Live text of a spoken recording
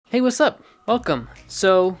Hey, what's up? Welcome.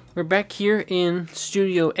 So we're back here in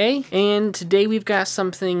Studio A, and today we've got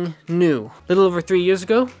something new. A little over 3 years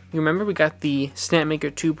ago, you remember, we got the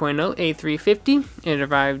Snapmaker 2.0 A350. It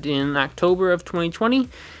arrived in October of 2020,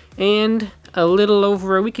 and a little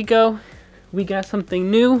over a week ago, we got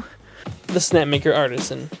something new, the Snapmaker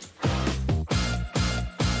Artisan.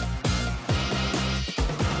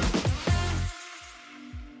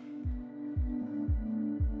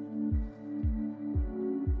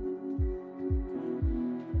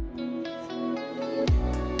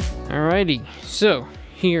 Alrighty, so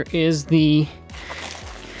here is the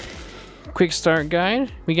quick start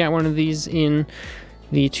guide. We got one of these in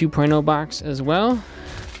the 2.0 box as well.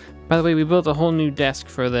 By the way, we built a whole new desk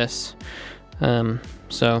for this,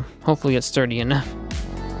 so hopefully it's sturdy enough.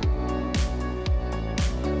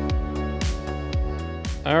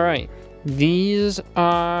 Alright, these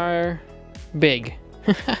are big.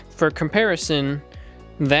 For comparison,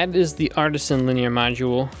 that is the Artisan linear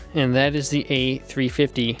module, and that is the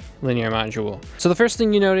A350 linear module. So the first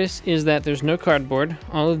thing you notice is that there's no cardboard.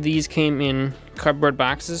 All of these came in cardboard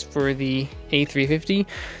boxes for the A350.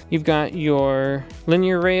 You've got your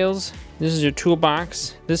linear rails. This is your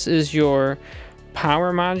toolbox. This is your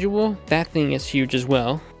power module. That thing is huge as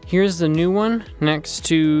well. Here's the new one next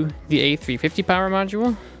to the A350 power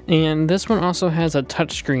module. And this one also has a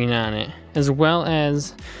touchscreen on it, as well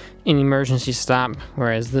as an emergency stop,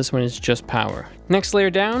 whereas this one is just power. Next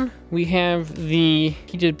layer down, we have the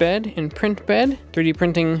heated bed and print bed, 3D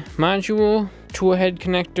printing module, tool head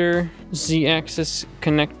connector, Z-axis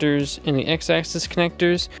connectors, and the X-axis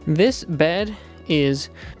connectors. This bed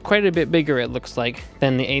is quite a bit bigger, it looks like,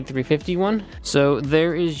 than the A350 one. So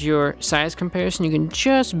there is your size comparison. You can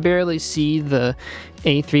just barely see the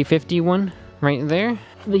A350 one right there.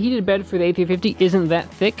 The heated bed for the A350 isn't that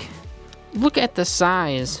thick. Look at the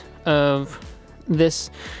size of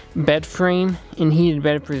this bed frame and heated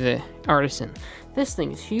bed for the Artisan. This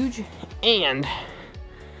thing is huge and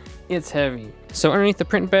it's heavy. So underneath the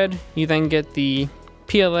print bed, you then get the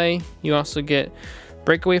PLA. You also get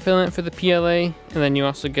breakaway filament for the PLA, and then you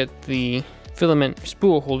also get the filament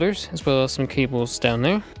spool holders, as well as some cables down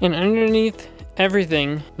there. And underneath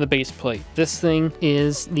everything, the base plate. This thing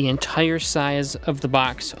is the entire size of the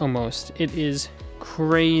box almost. It is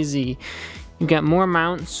crazy. You've got more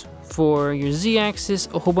mounts for your Z-axis,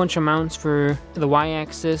 a whole bunch of mounts for the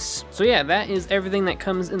Y-axis. So yeah, that is everything that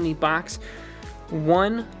comes in the box.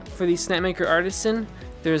 One for the Snapmaker Artisan.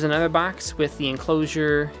 There's another box with the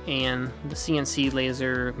enclosure and the CNC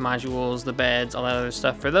laser modules, the beds, all that other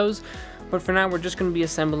stuff for those. But for now, we're just going to be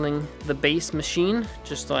assembling the base machine,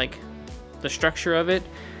 just like the structure of it.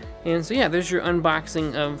 And so yeah, there's your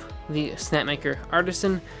unboxing of the Snapmaker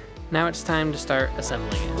Artisan. Now it's time to start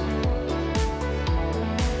assembling it.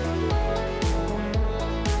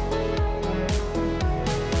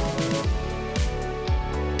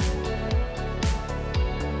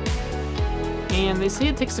 And they say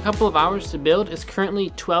it takes a couple of hours to build. It's currently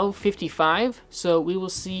 12:55, so we will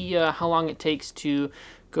see how long it takes to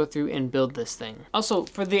go through and build this thing. Also,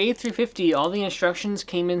 for the A350, all the instructions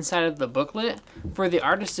came inside of the booklet. For the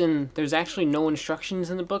Artisan, there's actually no instructions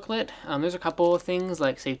in the booklet. There's a couple of things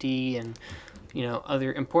like safety and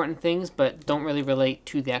other important things, but don't really relate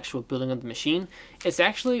to the actual building of the machine. It's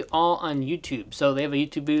actually all on YouTube. So they have a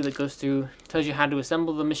YouTube video that goes through, tells you how to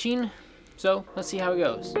assemble the machine. So let's see how it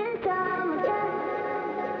goes.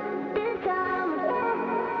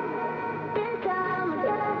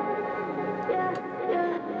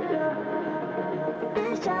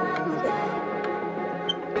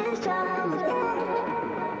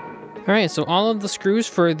 Alright, so all of the screws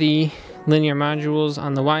for the linear modules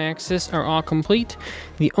on the Y-axis are all complete.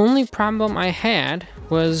 The only problem I had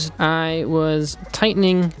was I was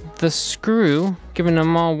tightening the screw, giving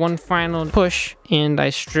them all one final push, and I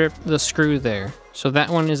stripped the screw there. So that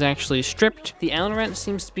one is actually stripped. The Allen wrench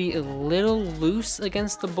seems to be a little loose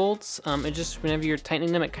against the bolts. It just, whenever you're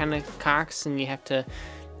tightening them, it kind of cocks and you have to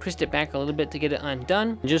twist it back a little bit to get it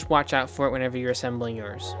undone. Just watch out for it whenever you're assembling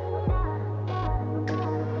yours.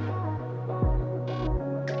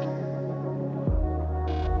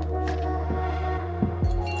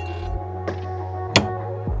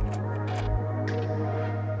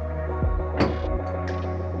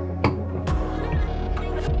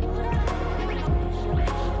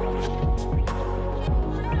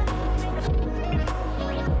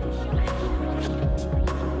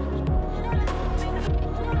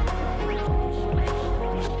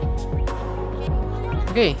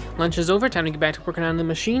 Okay, lunch is over, time to get back to working on the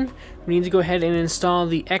machine. We need to go ahead and install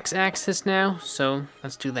the X-axis now, so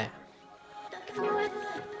let's do that.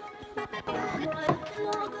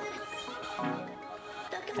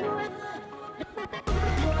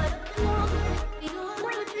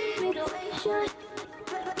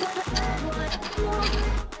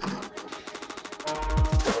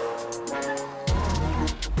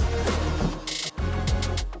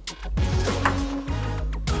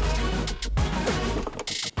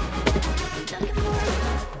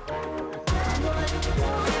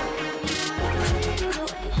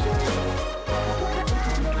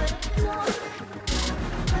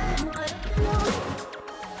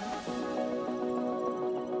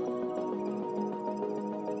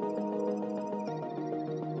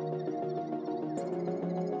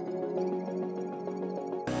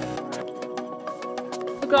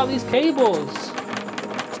 Look at all these cables.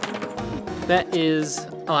 That is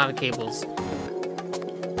a lot of cables.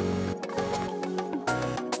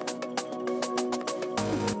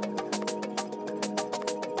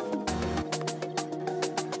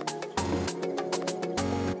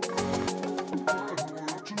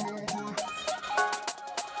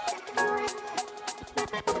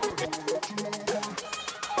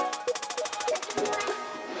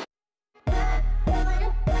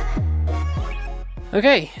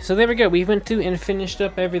 Okay, so there we go. We went through and finished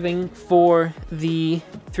up everything for the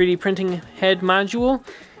 3D printing head module.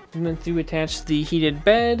 We went through, attached the heated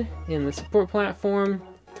bed and the support platform,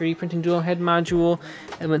 3D printing dual head module,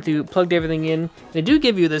 and went through, plugged everything in. They do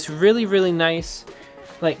give you this really, really nice,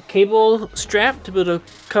 like, cable strap to be able to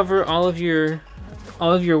cover all of your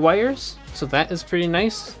wires. So that is pretty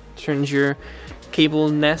nice. Turns your cable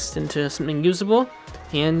nest into something usable.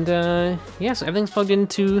 And yeah, so everything's plugged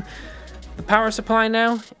into the power supply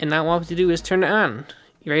now, and now all we have to do is turn it on.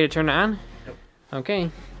 You ready to turn it on? Yep. Okay.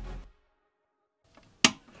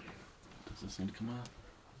 Does this need to come out?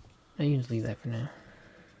 I can just leave that for now.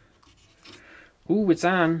 Ooh, it's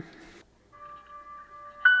on.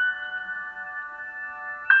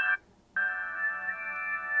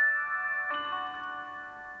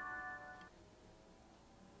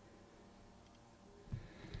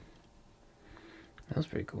 That was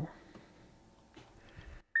pretty cool.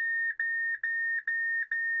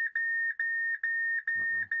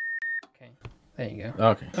 Okay, there you go.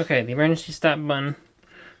 Okay. Okay, the emergency stop button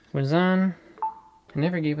was on. It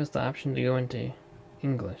never gave us the option to go into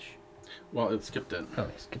English. Well, it skipped it. Oh,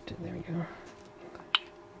 I skipped it. There we go.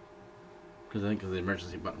 Because I think the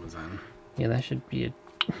emergency button was on. Yeah, that should be it.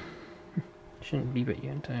 Shouldn't beep at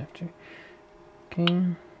you until after.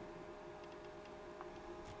 Okay.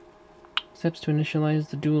 Steps to initialize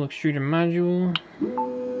the dual extruder module.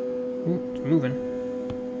 Ooh, it's moving.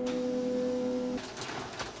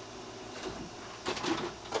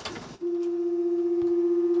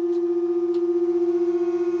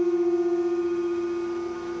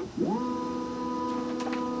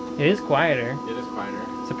 It is quieter. It is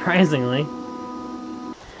quieter. Surprisingly.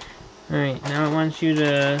 Alright, now it wants you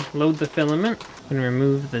to load the filament. I'm going to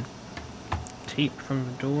remove the tape from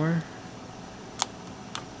the door.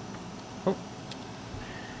 Oh.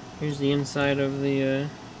 Here's the inside of the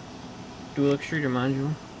dual extruder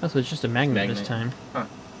module. Oh, so it's just a magnet this time. Huh.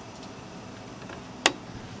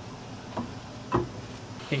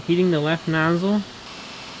 Okay, heating the left nozzle.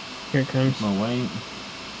 Here it comes. No, white.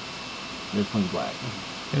 This one's black.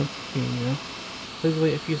 Yep, here you go. Please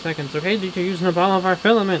wait a few seconds. Okay, dude, you're using up all of our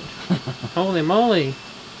filament. Holy moly.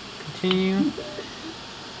 Continue.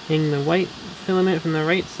 Hang the white filament from the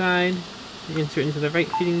right side. Insert into the right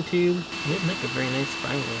feeding tube. It didn't make a very nice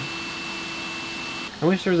spiral. I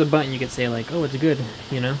wish there was a button you could say like, oh, it's good,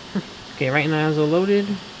 you know? Okay, right nozzle loaded.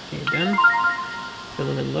 Okay, done.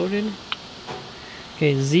 Filament loaded.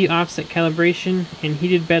 Okay, Z offset calibration and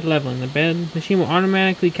heated bed leveling. The bed machine will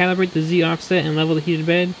automatically calibrate the Z offset and level the heated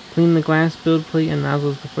bed. Clean the glass build plate and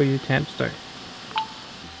nozzles before you tap start.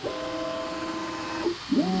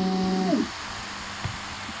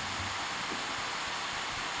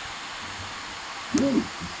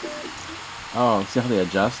 Oh, see how they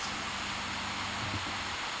adjust?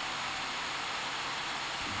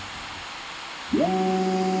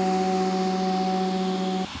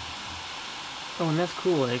 Oh, and that's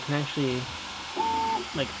cool. It can actually,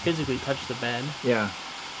 like, physically touch the bed. Yeah.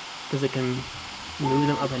 Because it can move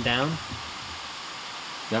them up and down.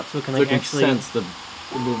 Yep. So it can, so like, it can actually sense the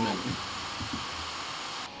movement.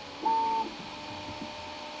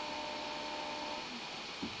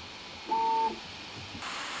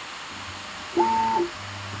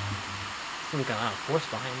 It's got a lot of force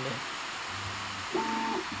behind it.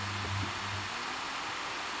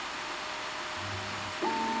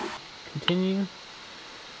 Continue.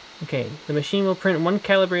 Okay, the machine will print one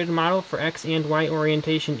calibrated model for X and Y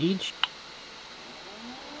orientation each.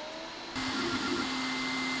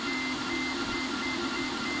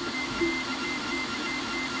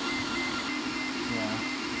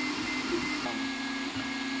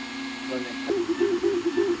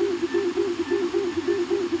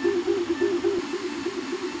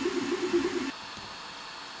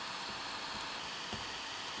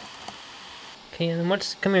 Okay, and then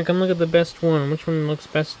come here, come look at the best one. Which one looks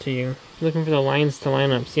best to you? You're looking for the lines to line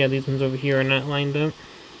up. See how these ones over here are not lined up?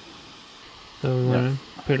 So we want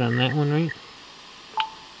to put it on that one, right?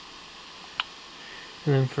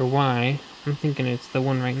 And then for Y, I'm thinking it's the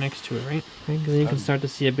one right next to it, right? Because then you can start to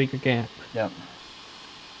see a bigger gap. Yep.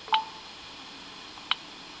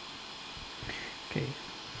 Okay.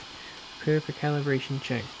 Prepare for calibration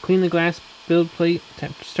check. Clean the glass build plate.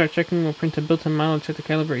 Tap to start checking. We'll print a built-in model and check the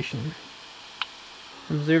calibration.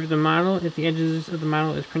 Observe the model. If the edges of the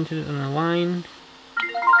model is printed on a line.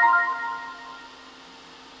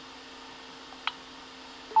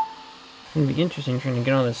 It's going to be interesting trying to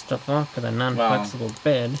get all this stuff off with a non-flexible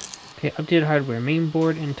bed. Okay, updated hardware. Main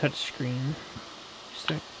board and touch screen.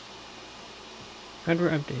 Start. Hardware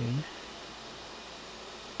updated.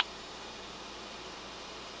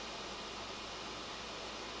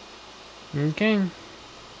 Okay.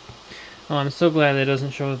 Oh, I'm so glad that it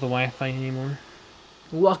doesn't show us the Wi-Fi anymore.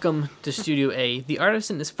 Welcome to Studio A. The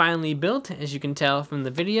Artisan is finally built, as you can tell from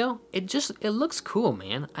the video. It looks cool,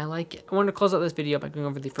 man. I like it. I wanted to close out this video by going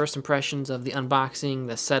over the first impressions of the unboxing,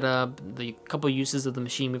 the setup, the couple uses of the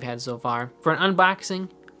machine we've had so far. For an unboxing,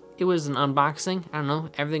 it was an unboxing. I don't know,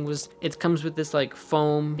 it comes with this like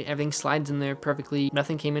foam, everything slides in there perfectly.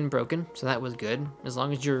 Nothing came in broken, so that was good. As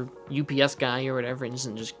long as you're UPS guy or whatever and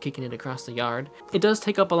isn't just kicking it across the yard. It does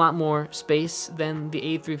take up a lot more space than the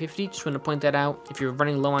A350, just want to point that out. If you're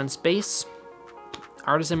running low on space,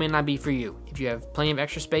 Artisan may not be for you. If you have plenty of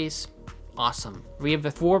extra space, awesome. We have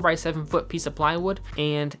a 4 by 7 foot piece of plywood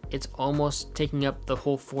and it's almost taking up the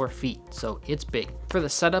whole 4 feet, so it's big. For the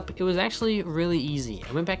setup, it was actually really easy.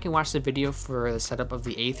 I went back and watched the video for the setup of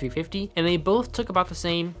the A350 and they both took about the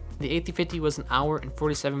same. The A350 was 1 hour and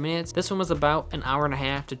 47 minutes. This one was about 1.5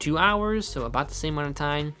 hours to 2 hours, so about the same amount of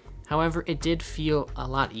time. However, it did feel a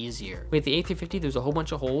lot easier. With the A350, there's a whole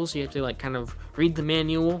bunch of holes. You have to like kind of read the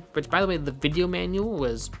manual, which by the way, the video manual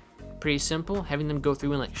was pretty simple. Having them go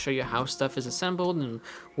through and like show you how stuff is assembled and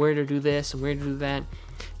where to do this and where to do that.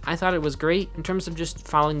 I thought it was great. In terms of just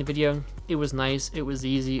following the video, it was nice, it was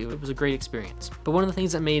easy, it was a great experience. But one of the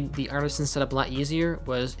things that made the Artisan setup a lot easier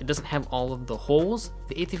was it doesn't have all of the holes.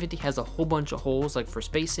 The A350 has a whole bunch of holes like for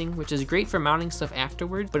spacing, which is great for mounting stuff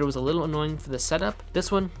afterward, but it was a little annoying for the setup.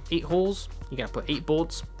 This one, 8 holes, you gotta put 8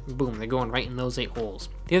 bolts, boom, they're going right in those 8 holes.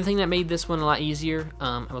 The other thing that made this one a lot easier,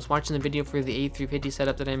 I was watching the video for the A350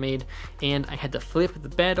 setup that I made, and I had to flip the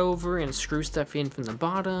bed over and screw stuff in from the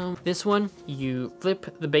bottom. This one, you flip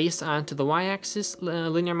the base onto the Y-axis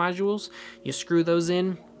linear modules, you screw those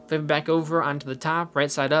in, flip it back over onto the top,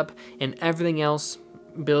 right side up, and everything else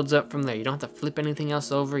builds up from there. You don't have to flip anything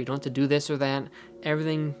else over, you don't have to do this or that,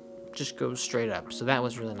 everything just goes straight up, so that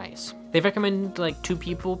was really nice. They recommend like 2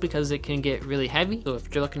 people because it can get really heavy, so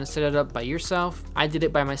if you're looking to set it up by yourself, I did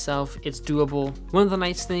it by myself, it's doable. One of the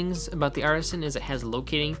nice things about the Artisan is it has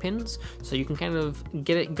locating pins, so you can kind of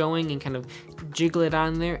get it going and kind of jiggle it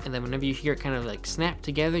on there, and then whenever you hear it kind of like snap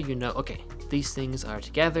together, you know, okay, these things are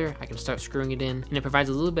together, I can start screwing it in, and it provides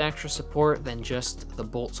a little bit extra support than just the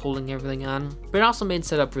bolts holding everything on. But it also made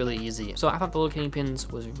setup really easy, so I thought the locating pins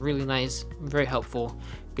was really nice, very helpful.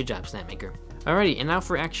 Good job, Snapmaker. Alrighty, and now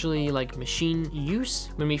for actually like machine use.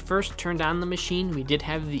 When we first turned on the machine, we did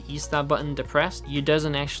have the E-stop button depressed. It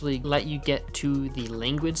doesn't actually let you get to the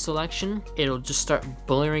language selection. It'll just start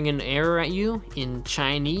blaring an error at you in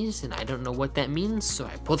Chinese, and I don't know what that means. So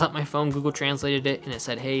I pulled out my phone, Google translated it, and it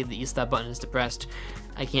said, hey, the E-stop button is depressed.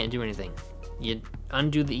 I can't do anything. You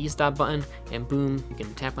undo the E-stop button and boom, you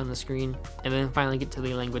can tap on the screen and then finally get to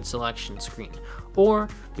the language selection screen. Or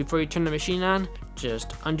before you turn the machine on,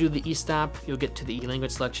 just undo the E-stop, you'll get to the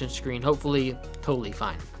language selection screen, hopefully totally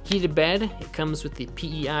fine. Heated bed, it comes with the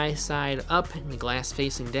PEI side up and the glass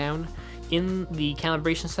facing down. In the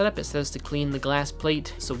calibration setup, it says to clean the glass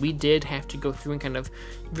plate, so we did have to go through and kind of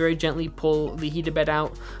very gently pull the heated bed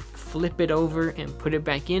out, flip it over and put it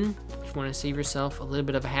back in. If you want to save yourself a little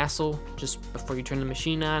bit of a hassle, just before you turn the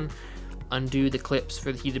machine on, undo the clips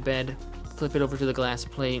for the heated bed, flip it over to the glass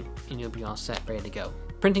plate, and you'll be all set, ready to go.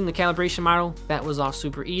 Printing the calibration model, that was all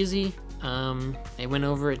super easy. I went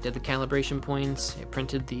over it, did the calibration points, I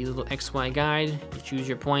printed the little XY guide, you choose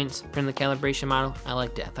your points, print the calibration model. I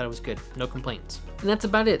liked it, I thought it was good, no complaints. And that's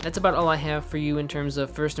about it. That's about all I have for you in terms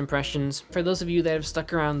of first impressions. For those of you that have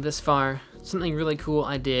stuck around this far, something really cool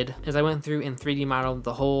I did is I went through and 3D modeled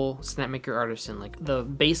the whole Snapmaker Artisan, like the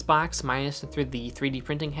base box minus the 3D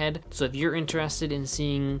printing head. So if you're interested in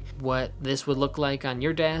seeing what this would look like on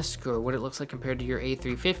your desk or what it looks like compared to your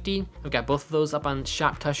A350, I've got both of those up on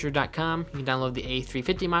shoptusher.com. You can download the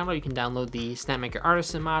A350 model, you can download the Snapmaker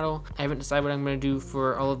Artisan model. I haven't decided what I'm going to do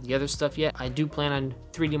for all of the other stuff yet. I do plan on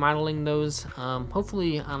 3D modeling those,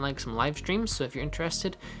 hopefully on like some live streams. So if you're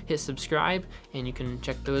interested, hit subscribe and you can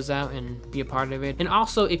check those out and be a part of it. And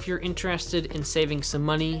also, if you're interested in saving some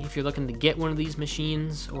money, if you're looking to get one of these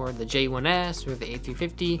machines or the J1S or the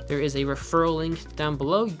A350, there is a referral link down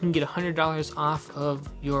below. You can get $100 off of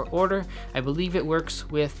your order. I believe it works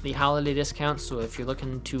with the holiday discount. So if you're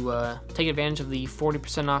looking to take advantage of the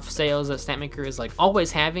 40% off sales that Snapmaker is like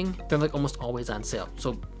always having, they're like almost always on sale.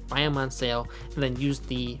 So buy them on sale and then use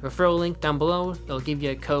the referral link down below. It'll give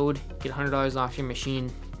you a code, get $100 off your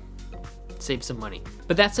machine, save some money.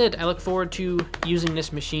 But that's it. I look forward to using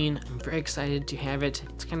this machine. I'm very excited to have it.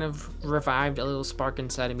 It's kind of revived a little spark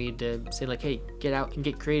inside of me to say like, hey, get out and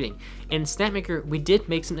get creating. And Snapmaker, we did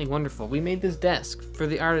make something wonderful. We made this desk for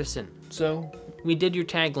the Artisan. So we did your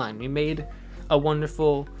tagline. We made a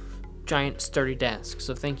wonderful, giant, sturdy desk.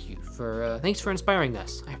 So thank you for thanks for inspiring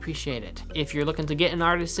us. I appreciate it. If you're looking to get an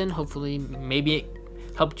Artisan, hopefully maybe it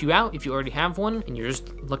helped you out. If you already have one and you're just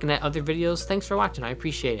looking at other videos, thanks for watching. I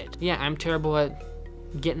appreciate it. Yeah, I'm terrible at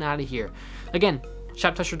getting out of here. Again,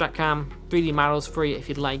 shoptusher.com, 3D models for you if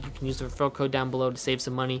you'd like. You can use the referral code down below to save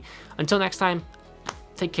some money. Until next time,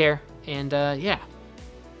 take care, and yeah,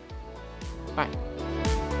 bye.